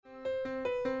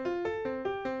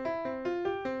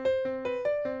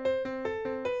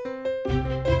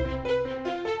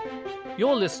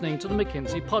You're listening to the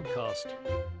McKinsey Podcast,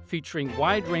 featuring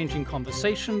wide-ranging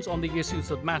conversations on the issues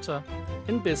that matter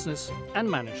in business and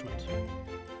management.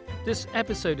 This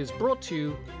episode is brought to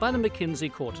you by the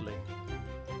McKinsey Quarterly.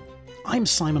 I'm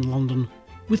Simon London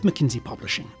with McKinsey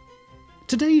Publishing.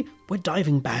 Today, we're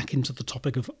diving back into the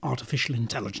topic of artificial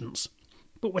intelligence,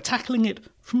 but we're tackling it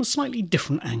from a slightly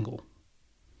different angle.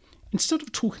 Instead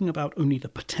of talking about only the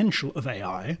potential of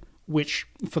AI, which,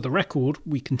 for the record,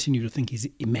 we continue to think is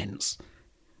immense,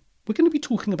 we're going to be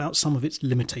talking about some of its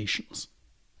limitations.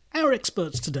 Our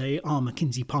experts today are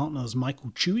McKinsey partners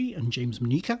Michael Chuey and James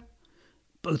Manika,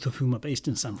 both of whom are based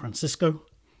in San Francisco.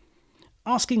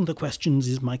 Asking the questions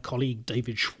is my colleague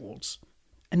David Schwartz,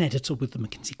 an editor with the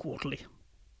McKinsey Quarterly.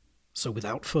 So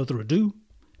without further ado,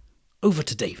 over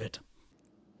to David.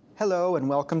 Hello and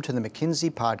welcome to the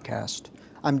McKinsey Podcast.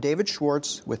 I'm David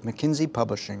Schwartz with McKinsey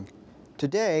Publishing.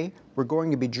 Today, we're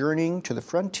going to be journeying to the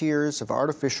frontiers of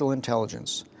artificial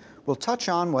intelligence. We'll touch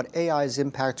on what AI's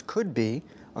impact could be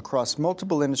across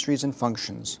multiple industries and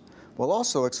functions. We'll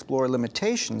also explore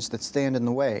limitations that stand in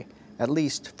the way, at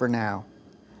least for now.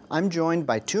 I'm joined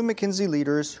by two McKinsey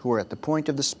leaders who are at the point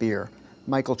of the spear.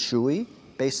 Michael Chuey,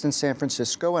 based in San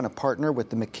Francisco and a partner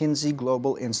with the McKinsey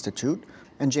Global Institute,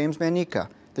 and James Manika,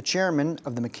 the chairman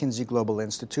of the McKinsey Global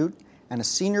Institute and a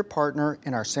senior partner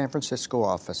in our San Francisco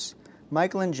office.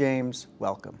 Michael and James,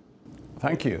 welcome.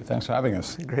 Thank you. Thanks for having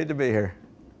us. Great to be here.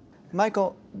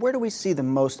 Michael, where do we see the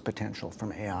most potential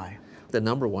from AI? The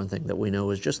number one thing that we know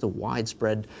is just the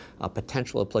widespread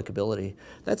potential applicability.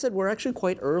 That said, we're actually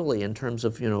quite early in terms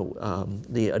of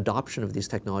the adoption of these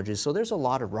technologies, so there's a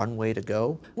lot of runway to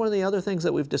go. One of the other things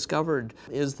that we've discovered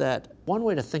is that one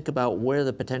way to think about where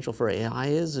the potential for AI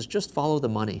is just follow the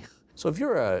money. So if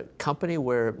you're a company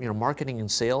where marketing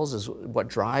and sales is what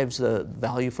drives the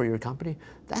value for your company,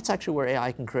 that's actually where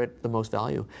AI can create the most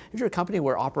value. If you're a company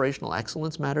where operational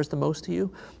excellence matters the most to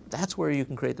you, that's where you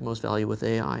can create the most value with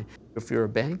AI. If you're a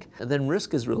bank, then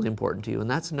risk is really important to you, and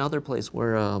that's another place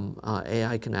where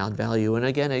AI can add value. And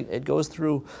again, it goes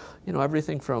through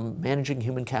everything from managing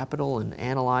human capital and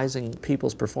analyzing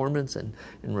people's performance and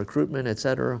recruitment, et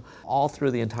cetera, all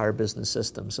through the entire business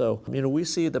system. So we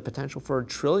see the potential for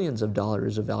trillions of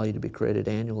dollars of value to be created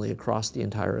annually across the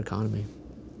entire economy.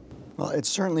 Well, it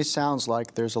certainly sounds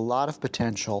like there's a lot of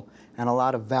potential and a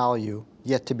lot of value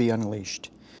yet to be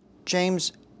unleashed.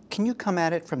 James, can you come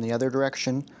at it from the other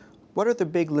direction? What are the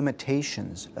big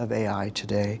limitations of AI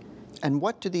today, and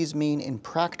what do these mean in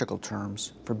practical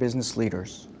terms for business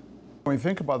leaders? When we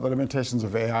think about the limitations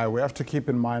of AI, we have to keep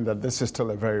in mind that this is still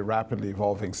a very rapidly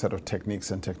evolving set of techniques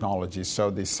and technologies.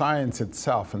 So the science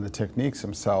itself and the techniques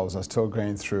themselves are still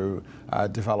going through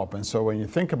development. So when you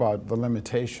think about the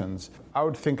limitations, I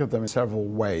would think of them in several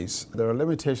ways. There are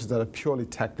limitations that are purely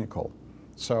technical.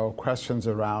 So questions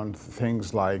around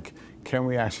things like, can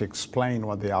we actually explain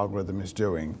what the algorithm is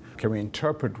doing? Can we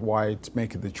interpret why it's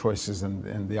making the choices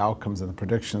and the outcomes and the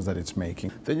predictions that it's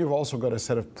making? Then you've also got a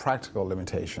set of practical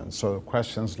limitations. So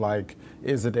questions like,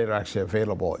 is the data actually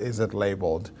available? Is it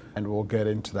labeled? And we'll get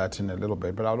into that in a little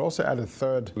bit. But I would also add a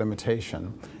third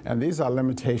limitation. And these are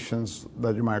limitations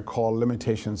that you might call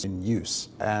limitations in use.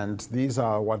 And these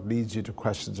are what leads you to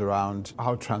questions around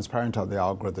how transparent are the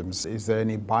algorithms? Is there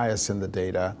any bias in the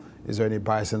data? Is there any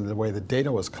bias in the way the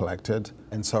data was collected,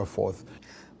 and so forth?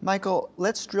 Michael,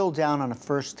 let's drill down on a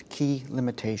first key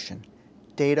limitation,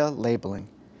 data labeling.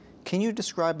 Can you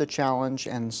describe the challenge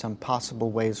and some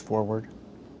possible ways forward?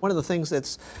 One of the things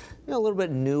that's a little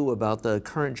bit new about the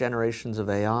current generations of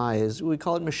AI is we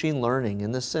call it machine learning.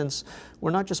 In this sense,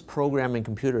 we're not just programming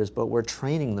computers, but we're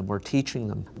training them, we're teaching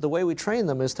them. The way we train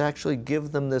them is to actually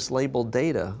give them this labeled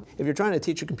data. If you're trying to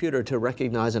teach a computer to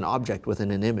recognize an object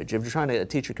within an image, if you're trying to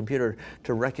teach a computer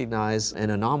to recognize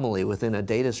an anomaly within a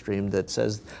data stream that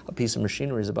says a piece of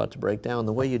machinery is about to break down,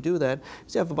 the way you do that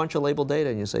is you have a bunch of labeled data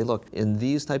and you say, look, in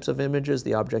these types of images,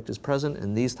 the object is present,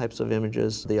 in these types of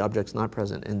images, the object's not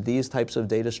present. In these types of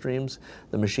data streams,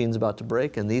 the machine's about to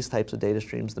break, and these types of data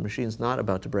streams, the machine's not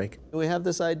about to break. We have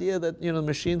this idea that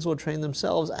machines will train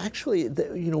themselves. Actually,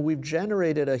 we've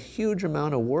generated a huge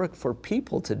amount of work for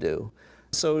people to do.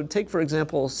 So take, for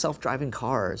example, self-driving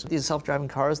cars. These self-driving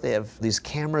cars, they have these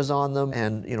cameras on them,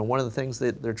 and one of the things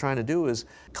that they're trying to do is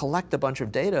collect a bunch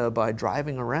of data by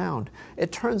driving around.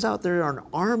 It turns out there are an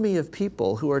army of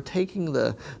people who are taking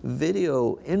the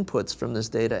video inputs from this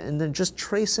data and then just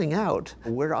tracing out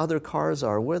where other cars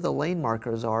are, where the lane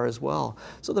markers are as well.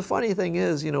 So the funny thing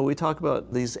is, we talk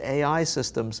about these AI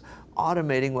systems.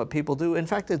 automating what people do. In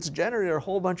fact, it's generated a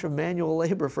whole bunch of manual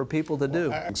labor for people to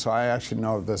do. So I actually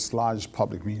know of this large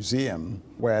public museum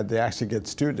where they actually get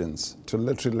students to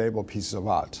literally label pieces of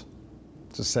art.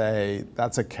 To say,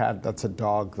 that's a cat, that's a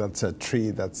dog, that's a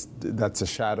tree, that's a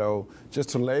shadow, just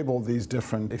to label these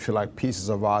different, if you like, pieces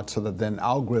of art so that then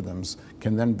algorithms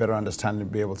can then better understand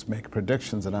and be able to make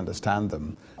predictions and understand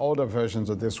them. Older versions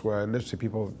of this were literally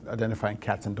people identifying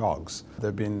cats and dogs. There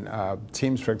have been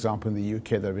teams, for example, in the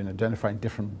UK that have been identifying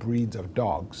different breeds of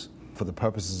dogs for the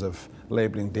purposes of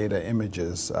labeling data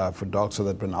images for dogs so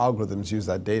that when algorithms use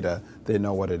that data, they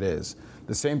know what it is.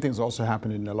 The same thing's also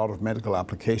happened in a lot of medical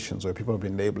applications where people have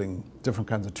been labeling different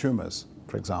kinds of tumors,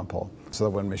 for example, so that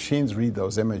when machines read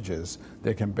those images,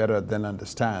 they can better then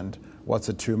understand what's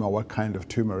a tumor, what kind of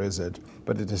tumor is it.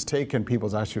 But it has taken people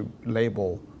to actually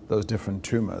label those different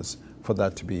tumors for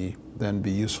that to then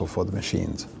be useful for the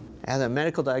machines. And the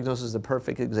medical diagnosis is the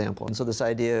perfect example. And so this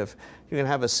idea of you can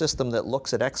have a system that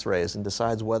looks at x-rays and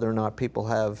decides whether or not people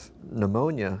have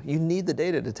pneumonia, you need the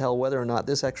data to tell whether or not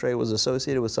this x-ray was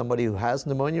associated with somebody who has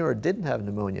pneumonia or didn't have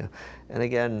pneumonia. And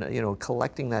again,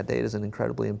 collecting that data is an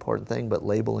incredibly important thing, but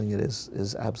labeling it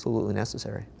is absolutely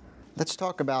necessary. Let's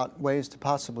talk about ways to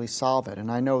possibly solve it.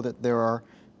 And I know that there are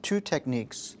two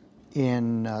techniques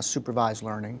in supervised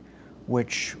learning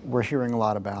which we're hearing a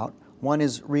lot about. One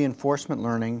is reinforcement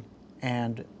learning,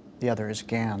 and the other is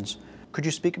GANs. Could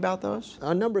you speak about those?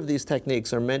 A number of these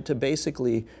techniques are meant to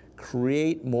basically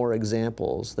create more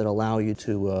examples that allow you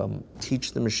to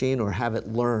teach the machine or have it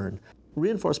learn.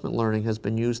 Reinforcement learning has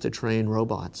been used to train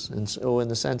robots, and so in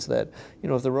the sense that,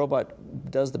 if the robot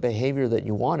does the behavior that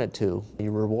you want it to,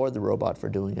 you reward the robot for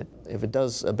doing it. If it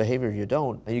does a behavior you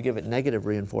don't, you give it negative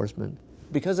reinforcement.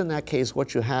 Because in that case,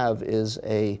 what you have is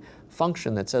a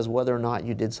function that says whether or not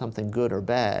you did something good or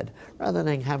bad. Rather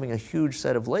than having a huge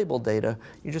set of labeled data,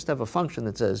 you just have a function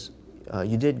that says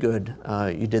you did good,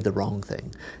 you did the wrong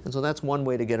thing. And so that's one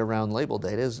way to get around labeled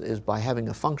data is by having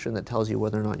a function that tells you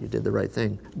whether or not you did the right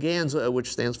thing. GANs,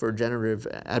 which stands for Generative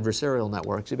Adversarial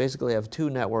Networks, you basically have two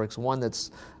networks, one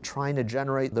that's trying to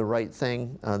generate the right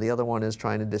thing, the other one is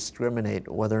trying to discriminate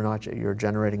whether or not you're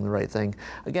generating the right thing.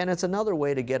 Again, it's another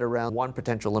way to get around one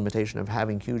potential limitation of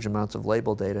having huge amounts of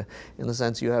labeled data, in the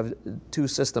sense you have two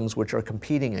systems which are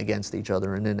competing against each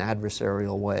other in an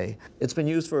adversarial way. It's been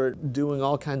used for doing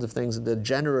all kinds of things. The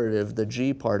generative, the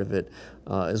G part of it,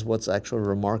 is what's actually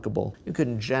remarkable. You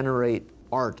can generate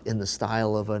art in the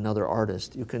style of another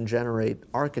artist. You can generate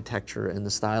architecture in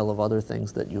the style of other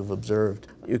things that you've observed.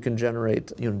 You can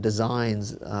generate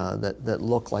designs that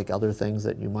look like other things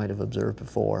that you might have observed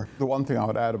before. The one thing I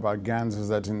would add about GANs is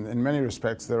that in many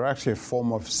respects they're actually a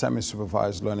form of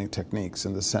semi-supervised learning techniques,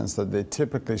 in the sense that they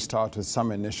typically start with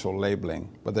some initial labeling,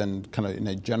 but then kind of in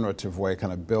a generative way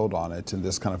kind of build on it in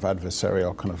this kind of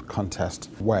adversarial kind of contest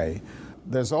way.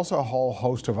 There's also a whole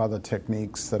host of other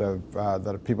techniques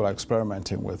that people are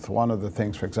experimenting with. One of the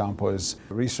things, for example, is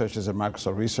researchers at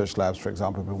Microsoft Research Labs, for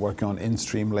example, have been working on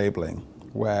in-stream labeling,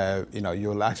 where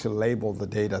you'll actually label the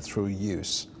data through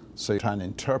use. So you try and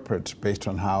interpret based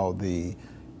on how the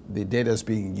data is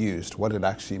being used, what it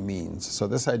actually means. So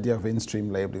this idea of in-stream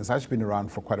labeling has actually been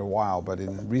around for quite a while, but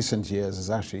in recent years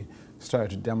has actually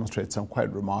started to demonstrate some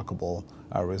quite remarkable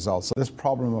results. So this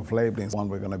problem of labeling is one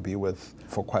we're going to be with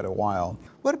for quite a while.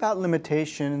 What about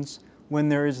limitations when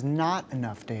there is not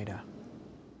enough data?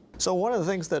 So one of the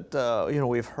things that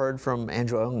we've heard from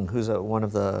Andrew Ng, who's one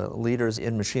of the leaders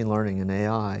in machine learning and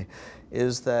AI,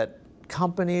 is that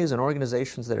companies and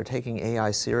organizations that are taking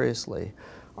AI seriously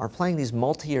are playing these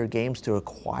multi-year games to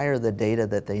acquire the data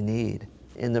that they need.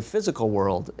 In the physical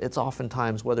world, it's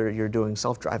oftentimes, whether you're doing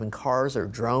self-driving cars or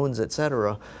drones,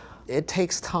 etc., it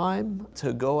takes time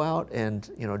to go out and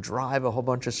drive a whole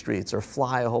bunch of streets or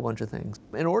fly a whole bunch of things.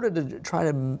 In order to try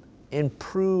to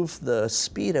improve the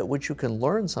speed at which you can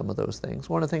learn some of those things,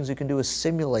 one of the things you can do is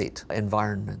simulate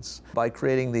environments by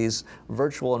creating these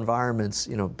virtual environments,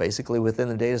 basically within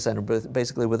the data center, but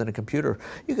basically within a computer.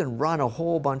 You can run a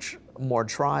whole bunch more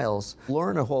trials,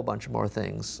 learn a whole bunch more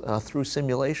things through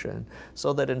simulation,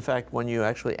 so that in fact when you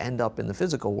actually end up in the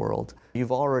physical world,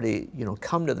 you've already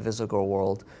come to the physical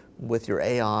world with your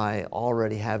AI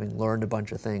already having learned a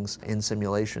bunch of things in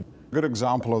simulation. A good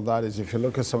example of that is if you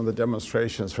look at some of the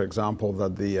demonstrations, for example,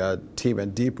 that the team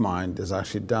at DeepMind has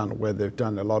actually done, where they've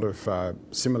done a lot of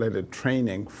simulated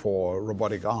training for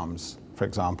robotic arms, for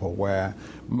example, where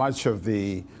much of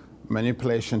the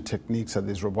manipulation techniques that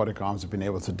these robotic arms have been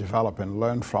able to develop and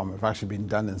learn from have actually been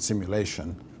done in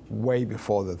simulation way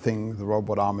before the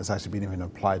robot arm has actually been even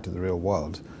applied to the real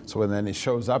world. So when then it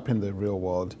shows up in the real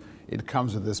world, it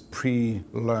comes with this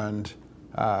pre-learned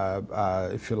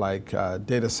if you like,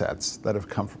 data sets that have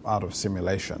come out of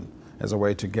simulation as a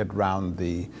way to get around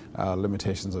the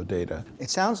limitations of data. It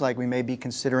sounds like we may be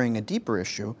considering a deeper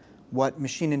issue, what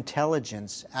machine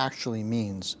intelligence actually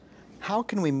means. How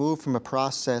can we move from a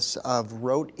process of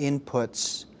rote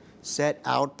inputs, set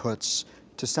outputs,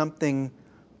 to something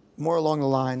more along the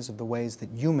lines of the ways that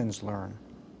humans learn?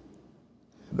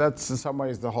 That's in some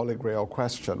ways the holy grail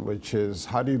question, which is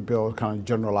how do you build kind of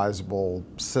generalizable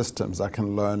systems that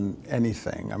can learn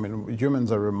anything? I mean,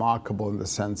 humans are remarkable in the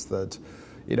sense that,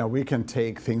 we can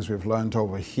take things we've learned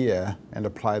over here and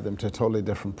apply them to a totally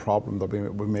different problem that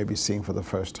we may be seeing for the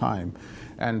first time.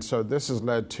 And so this has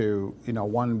led to,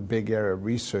 one big area of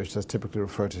research that's typically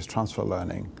referred to as transfer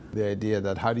learning. The idea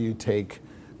that how do you take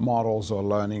models or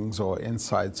learnings or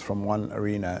insights from one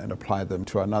arena and apply them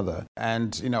to another.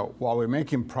 And while we're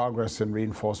making progress in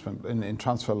reinforcement, in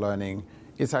transfer learning,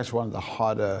 it's actually one of the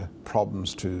harder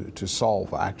problems to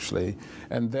solve, actually.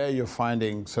 And there you're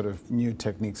finding sort of new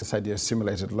techniques. This idea of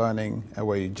simulated learning,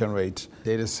 where you generate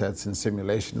data sets in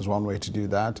simulation, is one way to do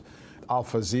that.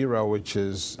 AlphaZero, which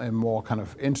is a more kind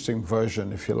of interesting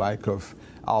version, if you like, of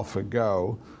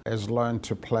AlphaGo, has learned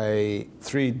to play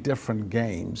 3 different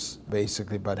games,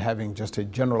 basically, but having just a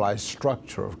generalized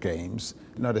structure of games,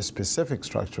 not a specific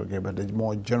structure of game, but a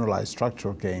more generalized structure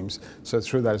of games. So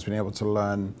through that, it's been able to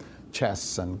learn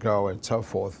chess and Go and so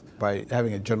forth by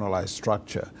having a generalized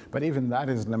structure. But even that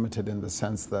is limited in the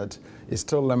sense that it's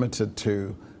still limited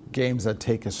to games that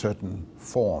take a certain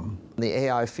form. In the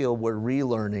AI field, we're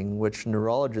relearning, which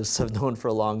neurologists have known for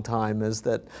a long time, is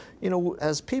that,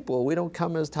 as people, we don't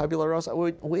come as tabula rasa.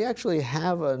 We actually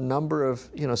have a number of,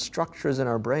 structures in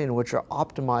our brain which are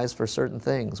optimized for certain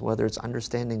things, whether it's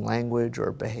understanding language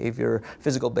or behavior,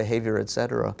 physical behavior,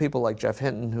 etc. People like Geoff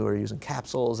Hinton, who are using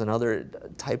capsules and other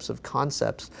types of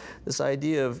concepts, this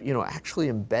idea of, actually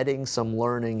embedding some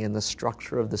learning in the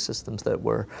structure of the systems that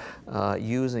we're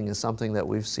using is something that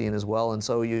we've seen as well. And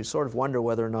so you sort of wonder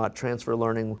whether or not transfer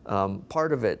learning,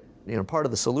 part of it, part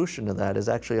of the solution to that is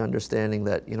actually understanding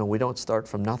that, we don't start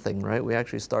from nothing, right? We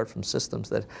actually start from systems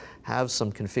that have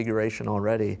some configuration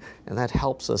already, and that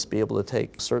helps us be able to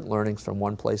take certain learnings from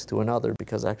one place to another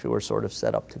because actually we're sort of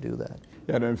set up to do that.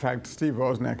 Yeah, and in fact, Steve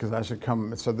Wozniak has actually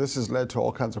come, so this has led to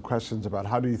all kinds of questions about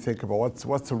how do you think about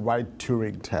what's the right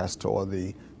Turing test or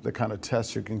the kind of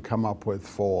test you can come up with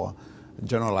for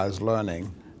generalized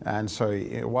learning. And so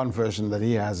one version that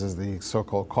he has is the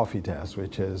so-called coffee test,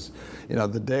 which is,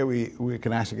 the day we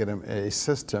can actually get a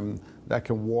system that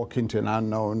can walk into an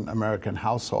unknown American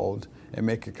household and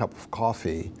make a cup of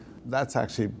coffee, that's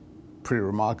actually pretty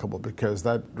remarkable because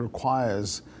that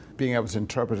requires being able to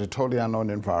interpret a totally unknown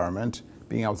environment,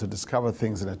 being able to discover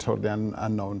things in a totally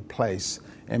unknown place,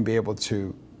 and be able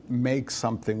to make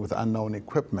something with unknown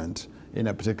equipment in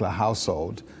a particular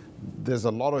household. There's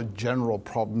a lot of general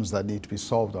problems that need to be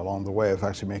solved along the way of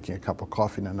actually making a cup of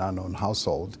coffee in an unknown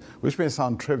household, which may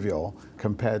sound trivial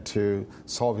compared to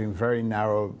solving very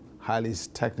narrow, highly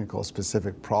technical,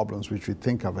 specific problems, which we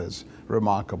think of as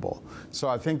remarkable. So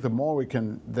I think the more we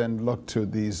can then look to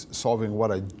these solving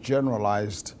what are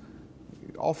generalized,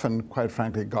 often, quite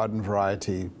frankly, garden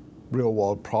variety,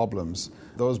 real-world problems,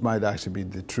 those might actually be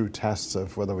the true tests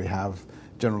of whether we have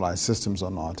generalized systems or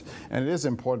not. And it is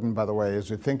important, by the way, as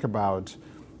we think about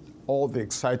all the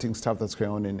exciting stuff that's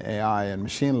going on in AI and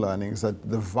machine learning, is that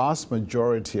the vast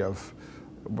majority of,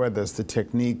 whether it's the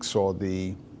techniques or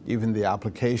even the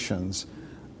applications,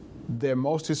 they're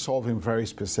mostly solving very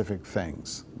specific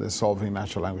things. They're solving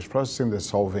natural language processing, they're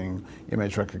solving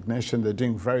image recognition, they're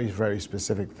doing very, very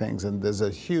specific things, and there's a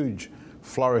huge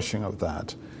flourishing of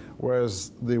that.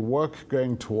 Whereas the work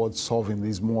going towards solving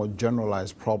these more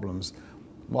generalized problems,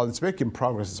 while it's making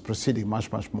progress, it's proceeding much,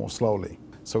 much more slowly.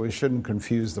 So we shouldn't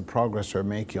confuse the progress we're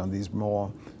making on these more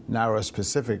narrow,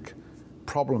 specific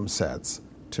problem sets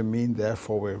to mean,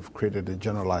 therefore, we've created a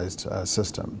generalized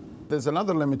system. There's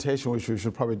another limitation which we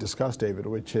should probably discuss, David,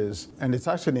 which is, and it's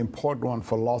actually an important one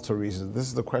for lots of reasons, this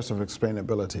is the question of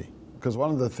explainability. Because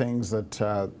one of the things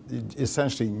that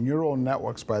essentially neural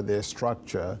networks by their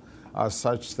structure are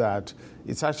such that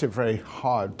it's actually very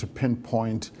hard to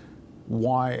pinpoint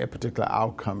why a particular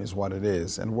outcome is what it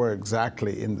is and where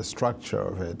exactly in the structure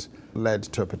of it led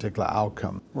to a particular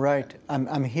outcome. Right.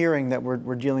 I'm hearing that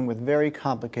we're dealing with very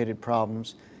complicated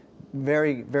problems,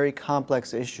 very, very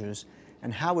complex issues,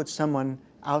 and how would someone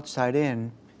outside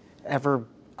in ever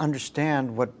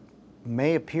understand what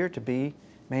may appear to be,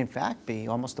 may in fact be,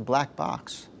 almost a black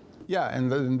box? Yeah,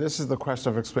 and this is the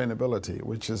question of explainability,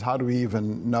 which is how do we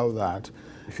even know that?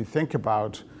 If you think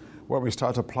about when we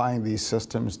start applying these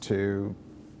systems to,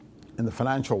 in the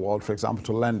financial world, for example,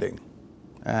 to lending,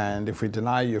 And if we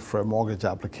deny you for a mortgage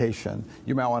application,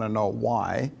 you might want to know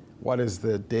why. What is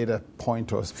the data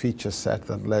point or feature set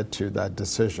that led to that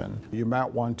decision? You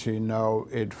might want to know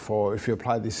it for, if you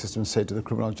apply these systems, say, to the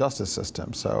criminal justice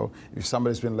system. So if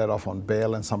somebody's been let off on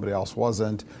bail and somebody else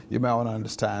wasn't, you might want to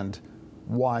understand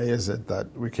why is it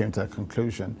that we came to that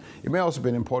conclusion. It may also be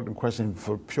an important question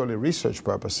for purely research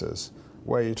purposes,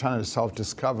 where you're trying to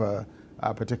self-discover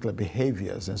particular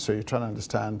behaviors, and so you're trying to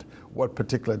understand what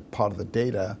particular part of the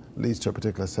data leads to a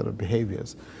particular set of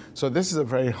behaviors. So this is a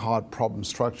very hard problem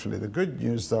structurally. The good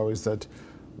news, though, is that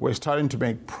we're starting to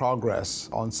make progress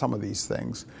on some of these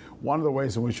things. One of the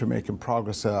ways in which we're making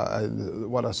progress are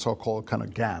what are so-called kind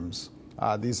of GAMs.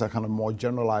 These are kind of more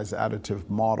generalized additive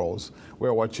models,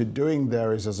 where what you're doing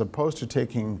there is, as opposed to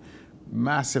taking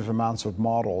massive amounts of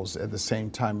models at the same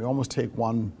time, you almost take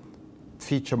one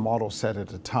feature model set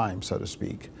at a time, so to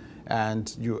speak,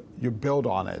 and you build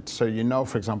on it. So you know,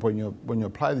 for example, when you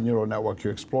apply the neural network,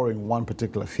 you're exploring one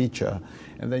particular feature,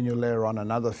 and then you layer on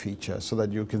another feature so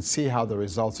that you can see how the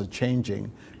results are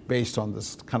changing based on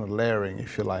this kind of layering,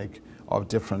 if you like, of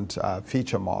different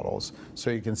feature models. So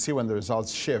you can see when the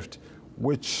results shift,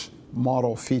 which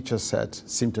model feature set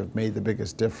seem to have made the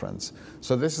biggest difference.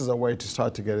 So this is a way to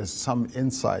start to get some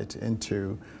insight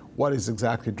into what is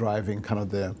exactly driving kind of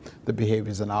the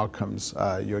behaviors and outcomes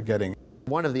you're getting.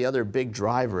 One of the other big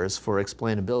drivers for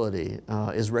explainability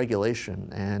is regulation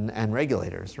and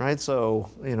regulators, right? So,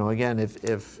 again,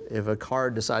 if a car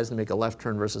decides to make a left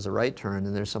turn versus a right turn,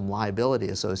 and there's some liability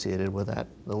associated with that,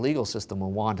 the legal system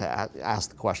will want to ask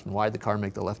the question, why did the car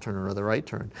make the left turn or the right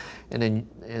turn? And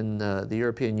in the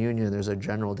European Union, there's a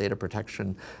general data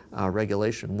protection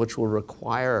regulation, which will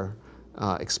require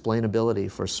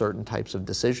explainability for certain types of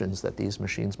decisions that these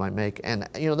machines might make. And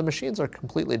the machines are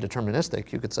completely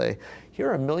deterministic. You could say, here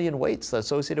are 1 million weights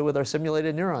associated with our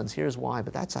simulated neurons. Here's why,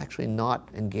 but that's actually not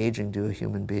engaging to a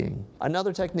human being.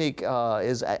 Another technique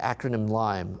is acronym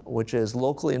LIME, which is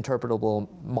locally interpretable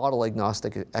model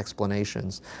agnostic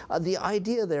explanations. The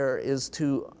idea there is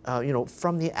to,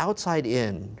 from the outside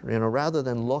in, rather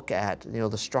than look at,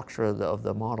 the structure of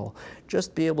the model,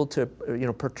 just be able to,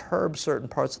 perturb certain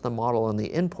parts of the model on the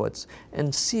inputs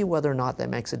and see whether or not that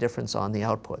makes a difference on the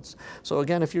outputs. So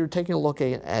again, if you're taking a look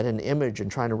at an image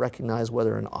and trying to recognize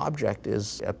whether an object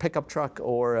is a pickup truck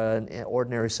or an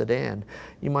ordinary sedan,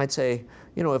 you might say,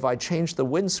 if I change the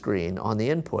windscreen on the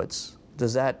inputs,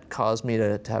 does that cause me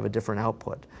to have a different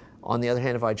output? On the other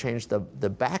hand, if I change the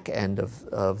back end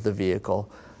of the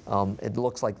vehicle, it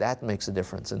looks like that makes a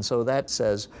difference. And so that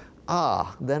says,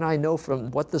 then I know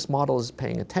from what this model is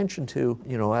paying attention to,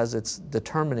 as it's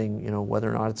determining, whether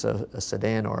or not it's a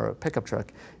sedan or a pickup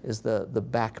truck, is the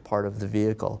back part of the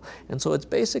vehicle. And so it's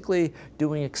basically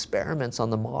doing experiments on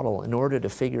the model in order to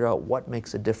figure out what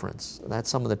makes a difference. That's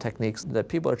some of the techniques that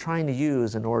people are trying to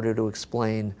use in order to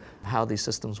explain how these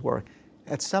systems work.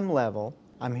 At some level,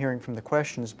 I'm hearing from the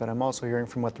questions, but I'm also hearing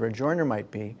from what the rejoinder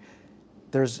might be,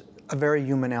 there's a very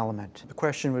human element. The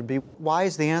question would be, why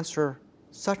is the answer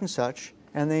such and such,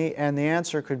 and the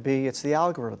answer could be, it's the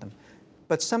algorithm.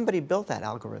 But somebody built that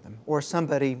algorithm, or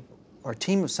somebody, or a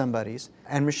team of somebody's,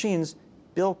 and machines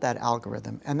built that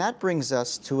algorithm. And that brings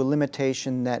us to a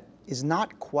limitation that is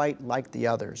not quite like the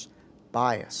others: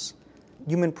 bias,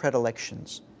 human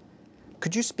predilections.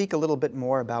 Could you speak a little bit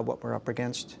more about what we're up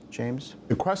against, James?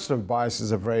 The question of bias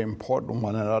is a very important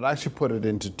one, and I'd actually put it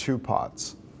into two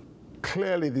parts.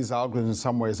 Clearly, these algorithms in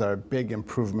some ways are a big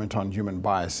improvement on human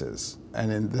biases.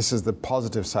 And this is the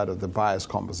positive side of the bias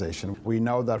conversation. We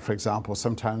know that, for example,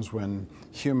 sometimes when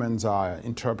humans are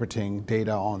interpreting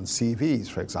data on CVs,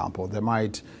 for example, they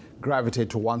might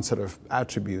gravitate to one set of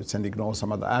attributes and ignore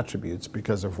some other attributes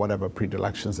because of whatever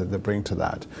predilections that they bring to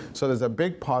that. So there's a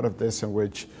big part of this in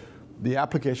which the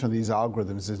application of these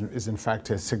algorithms is in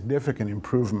fact a significant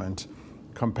improvement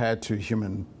compared to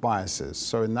human biases.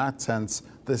 So in that sense,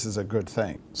 this is a good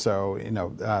thing. So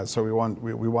so we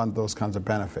want those kinds of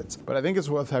benefits. But I think it's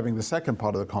worth having the second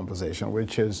part of the conversation,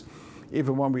 which is,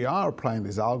 even when we are applying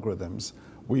these algorithms,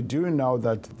 we do know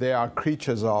that they are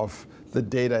creatures of the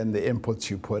data and the inputs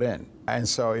you put in. And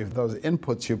so if those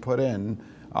inputs you put in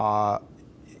are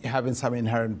having some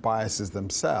inherent biases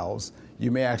themselves,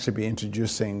 you may actually be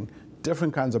introducing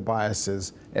different kinds of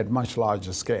biases at much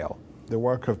larger scale. The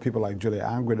work of people like Julia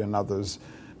Angrid and others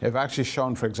have actually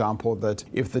shown, for example, that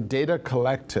if the data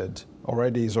collected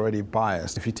is already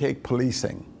biased, if you take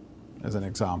policing as an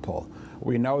example,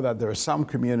 we know that there are some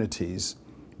communities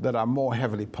that are more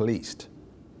heavily policed.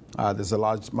 There's a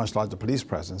much larger police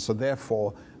presence. So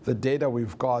therefore, the data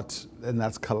we've got and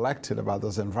that's collected about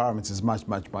those environments is much,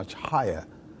 much, much higher.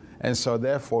 And so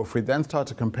therefore, if we then start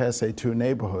to compare, say, two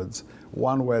neighborhoods,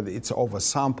 one where it's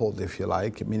oversampled, if you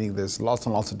like, meaning there's lots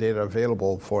and lots of data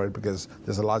available for it because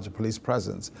there's a larger police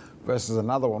presence, versus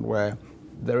another one where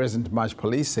there isn't much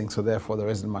policing, so therefore there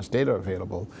isn't much data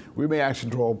available, we may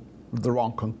actually draw the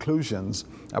wrong conclusions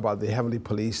about the heavily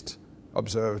policed,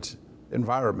 observed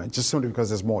environment, just simply because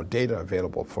there's more data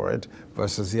available for it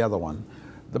versus the other one.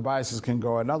 The biases can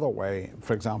go another way,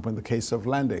 for example, in the case of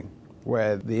lending,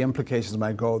 where the implications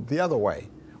might go the other way,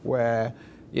 where,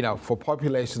 for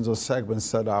populations or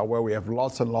segments that are where we have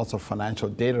lots and lots of financial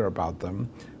data about them,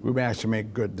 we may actually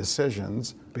make good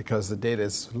decisions because the data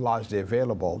is largely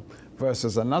available,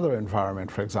 versus another environment,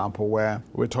 for example, where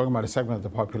we're talking about a segment of the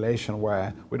population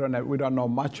where we don't know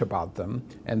much about them,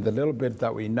 and the little bit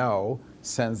that we know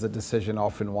sends the decision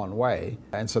off in one way.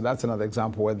 And so that's another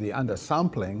example where the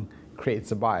undersampling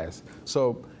creates a bias.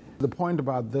 So the point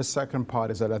about this second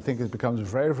part is that I think it becomes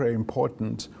very, very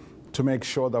important to make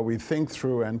sure that we think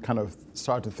through and kind of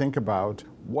start to think about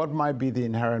what might be the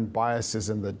inherent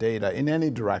biases in the data in any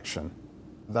direction.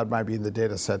 That might be in the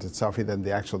data set itself, either in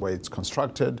the actual way it's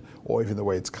constructed, or even the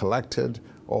way it's collected,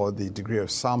 or the degree of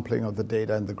sampling of the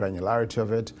data and the granularity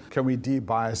of it. Can we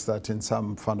de-bias that in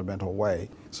some fundamental way?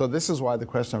 So this is why the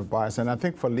question of bias, and I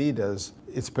think for leaders,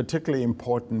 it's particularly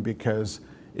important because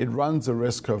it runs the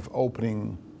risk of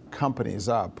opening companies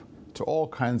up to all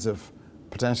kinds of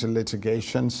potential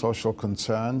litigation, social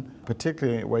concern,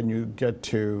 particularly when you get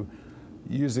to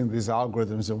using these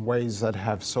algorithms in ways that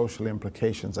have social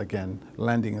implications. Again,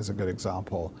 lending is a good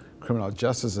example. Criminal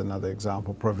justice is another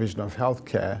example. Provision of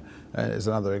healthcare is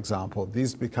another example.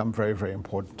 These become very, very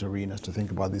important arenas to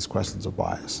think about these questions of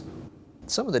bias.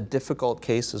 Some of the difficult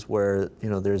cases where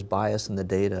there's bias in the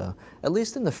data, at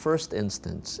least in the first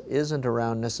instance, isn't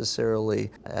around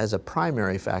necessarily as a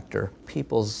primary factor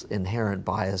people's inherent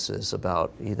biases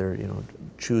about either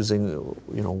choosing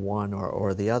one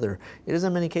or the other. It is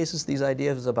in many cases these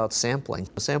ideas about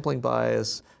sampling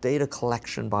bias, data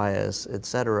collection bias,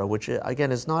 etc., which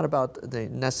again is not about the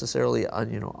necessarily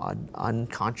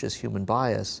unconscious human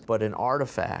bias, but an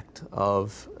artifact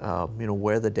of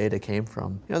where the data came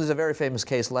from. There's a very famous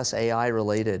case, less AI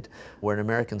related, where an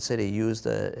American city used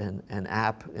an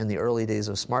app in the early days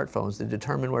of smartphones to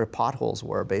determine where potholes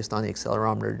were based on the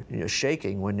accelerometer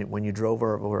shaking when you drove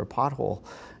over a pothole.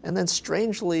 And then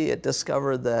strangely, it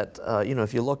discovered that,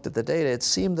 if you looked at the data, it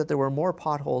seemed that there were more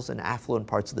potholes in affluent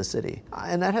parts of the city.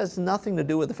 And that has nothing to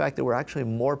do with the fact that there were actually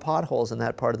more potholes in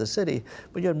that part of the city,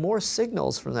 but you had more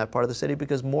signals from that part of the city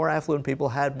because more affluent people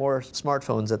had more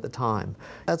smartphones at the time.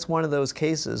 That's one of those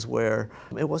cases where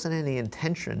it wasn't any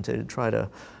intention to try to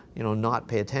not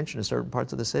pay attention to certain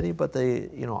parts of the city, but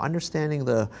understanding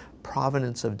the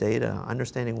provenance of data,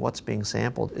 understanding what's being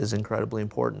sampled is incredibly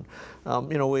important.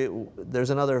 There's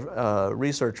another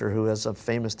researcher who has a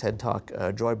famous TED Talk,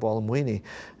 Joy Buolamwini,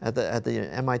 at the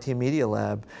MIT Media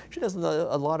Lab. She does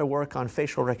a lot of work on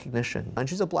facial recognition, and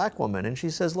she's a black woman, and she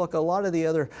says, look, a lot of the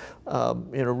other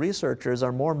researchers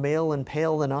are more male and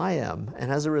pale than I am,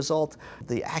 and as a result,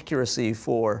 the accuracy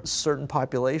for certain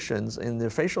populations in their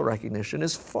facial recognition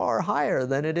is far higher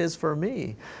than it is for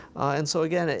me. And so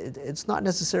again, it's not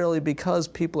necessarily because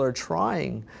people are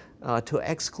trying to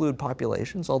exclude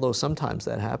populations, although sometimes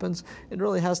that happens. It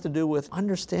really has to do with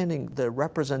understanding the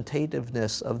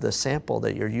representativeness of the sample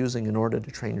that you're using in order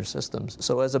to train your systems.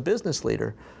 So as a business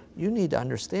leader, you need to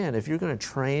understand, if you're going to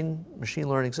train machine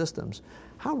learning systems,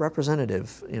 how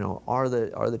representative are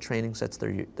the training sets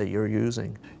that you're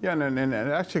using? Yeah, and it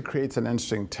actually creates an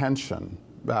interesting tension.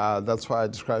 That's why I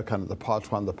described kind of the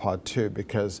part one, the part two,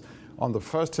 because on the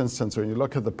first instance, when you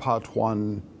look at the part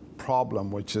one problem,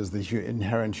 which is the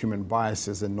inherent human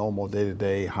biases in normal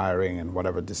day-to-day hiring and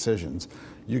whatever decisions,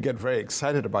 you get very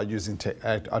excited about using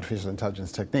artificial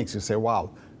intelligence techniques. You say,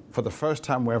 wow, for the first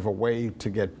time we have a way to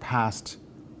get past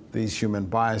these human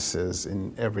biases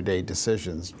in everyday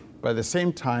decisions. But at the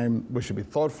same time, we should be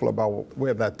thoughtful about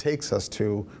where that takes us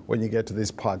to when you get to these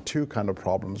part two kind of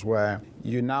problems, where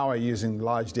you now are using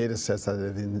large data sets that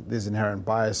have these inherent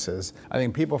biases. I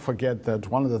think people forget that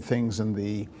one of the things in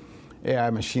the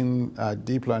AI machine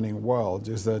deep learning world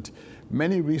is that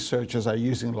many researchers are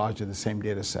using largely the same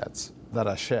data sets that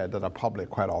are shared, that are public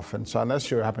quite often. So unless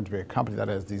you happen to be a company that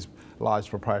has these large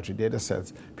proprietary data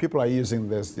sets, people are using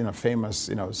this famous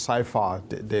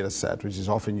CIFAR data set, which is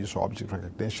often used for object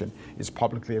recognition. It's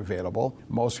publicly available.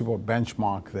 Most people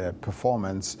benchmark their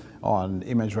performance on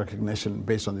image recognition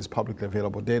based on these publicly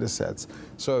available data sets.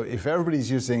 So if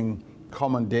everybody's using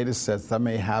common data sets that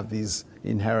may have these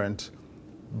inherent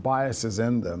biases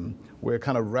in them, we're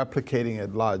kind of replicating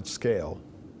at large scale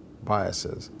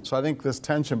biases. So I think this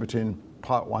tension between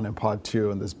part one and part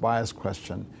two, and this bias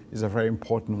question is a very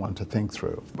important one to think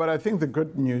through. But I think the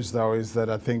good news, though, is that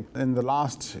I think in the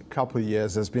last couple of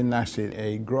years, there's been actually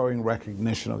a growing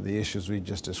recognition of the issues we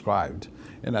just described.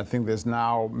 And I think there's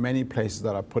now many places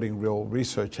that are putting real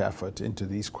research effort into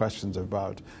these questions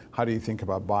about how do you think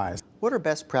about bias. What are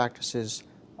best practices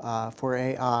for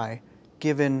AI,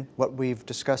 given what we've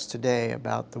discussed today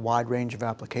about the wide range of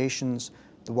applications,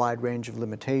 the wide range of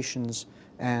limitations,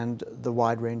 and the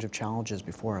wide range of challenges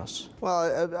before us?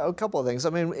 Well, a couple of things.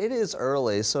 I mean, it is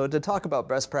early, so to talk about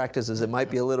best practices, it might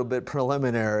be a little bit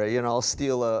preliminary. You know, I'll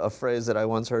steal a phrase that I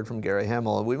once heard from Gary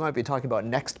Hamel. We might be talking about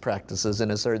next practices in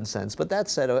a certain sense. But that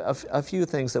said, a few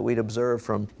things that we'd observe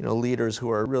from, leaders who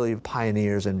are really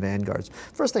pioneers and vanguards.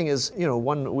 First thing is,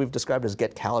 one we've described as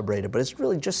get calibrated, but it's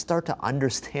really just start to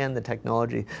understand the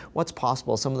technology, what's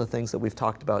possible, some of the things that we've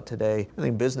talked about today. I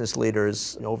think business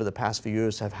leaders over the past few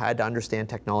years have had to understand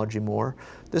technology more.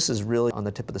 This is really on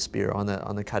the tip of the spear, on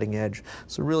the cutting edge.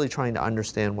 So really trying to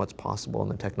understand what's possible in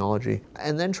the technology,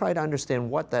 and then try to understand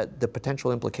what the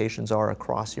potential implications are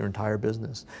across your entire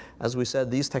business. As we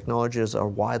said, these technologies are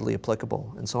widely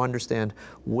applicable, and so understand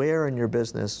where in your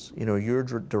business you're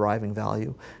deriving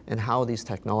value and how these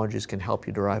technologies can help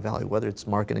you derive value, whether it's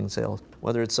marketing, sales,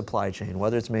 whether it's supply chain,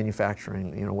 whether it's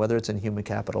manufacturing, whether it's in human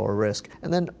capital or risk.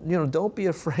 And then don't be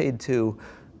afraid to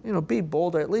be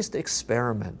bold, or at least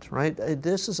experiment, right?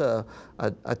 This is a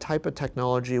type of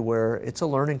technology where it's a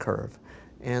learning curve.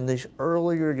 And the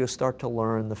earlier you start to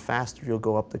learn, the faster you'll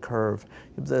go up the curve.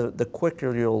 The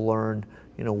quicker you'll learn,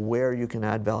 where you can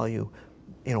add value,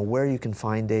 where you can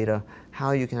find data,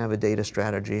 how you can have a data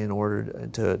strategy in order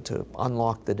to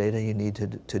unlock the data you need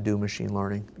to do machine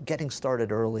learning. Getting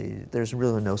started early, there's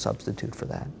really no substitute for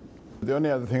that. The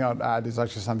only other thing I'd add is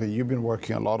actually something you've been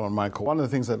working a lot on, Michael. One of the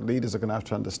things that leaders are going to have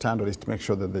to understand, or at least to make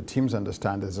sure that the teams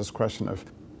understand, is this question of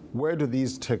where do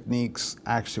these techniques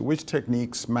which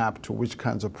techniques map to which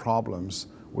kinds of problems,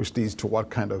 which leads to what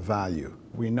kind of value.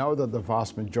 We know that the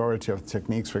vast majority of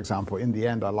techniques, for example, in the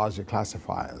end are largely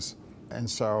classifiers. And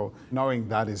so knowing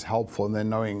that is helpful, and then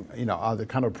knowing, are the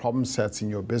kind of problem sets in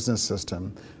your business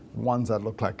system ones that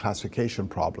look like classification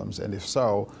problems, and if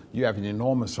so, you have an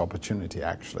enormous opportunity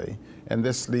actually. And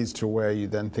this leads to where you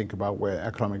then think about where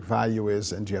economic value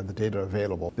is, and you have the data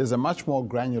available. There's a much more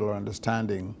granular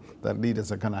understanding that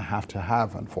leaders are going to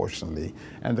have, unfortunately.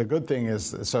 And the good thing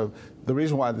is, so the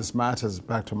reason why this matters,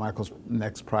 back to Michael's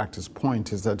next practice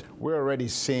point, is that we're already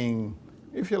seeing,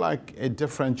 if you like, a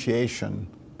differentiation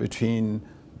between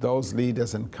those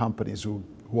leaders and companies who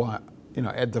are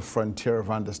at the frontier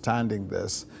of understanding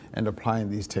this and applying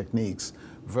these techniques,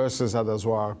 versus others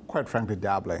who are, quite frankly,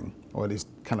 dabbling, or at least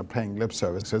kind of paying lip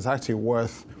service. So it's actually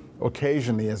worth,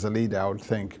 occasionally as a leader, I would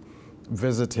think,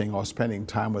 visiting or spending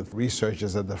time with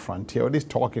researchers at the frontier, or at least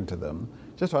talking to them,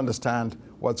 just to understand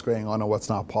what's going on and what's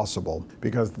not possible.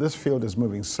 Because this field is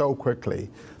moving so quickly,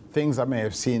 things that may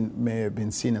have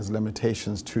been seen as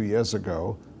limitations 2 years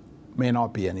ago may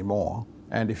not be anymore.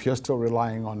 And if you're still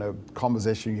relying on a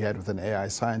conversation you had with an AI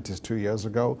scientist 2 years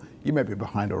ago, you may be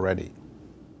behind already.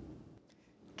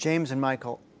 James and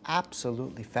Michael,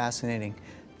 absolutely fascinating.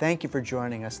 Thank you for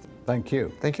joining us. Thank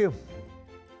you. Thank you.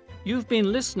 You've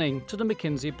been listening to the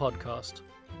McKinsey podcast.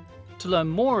 To learn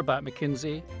more about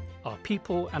McKinsey, our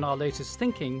people, and our latest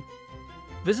thinking,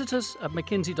 visit us at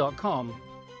mckinsey.com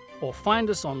or find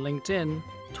us on LinkedIn,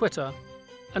 Twitter,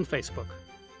 and Facebook.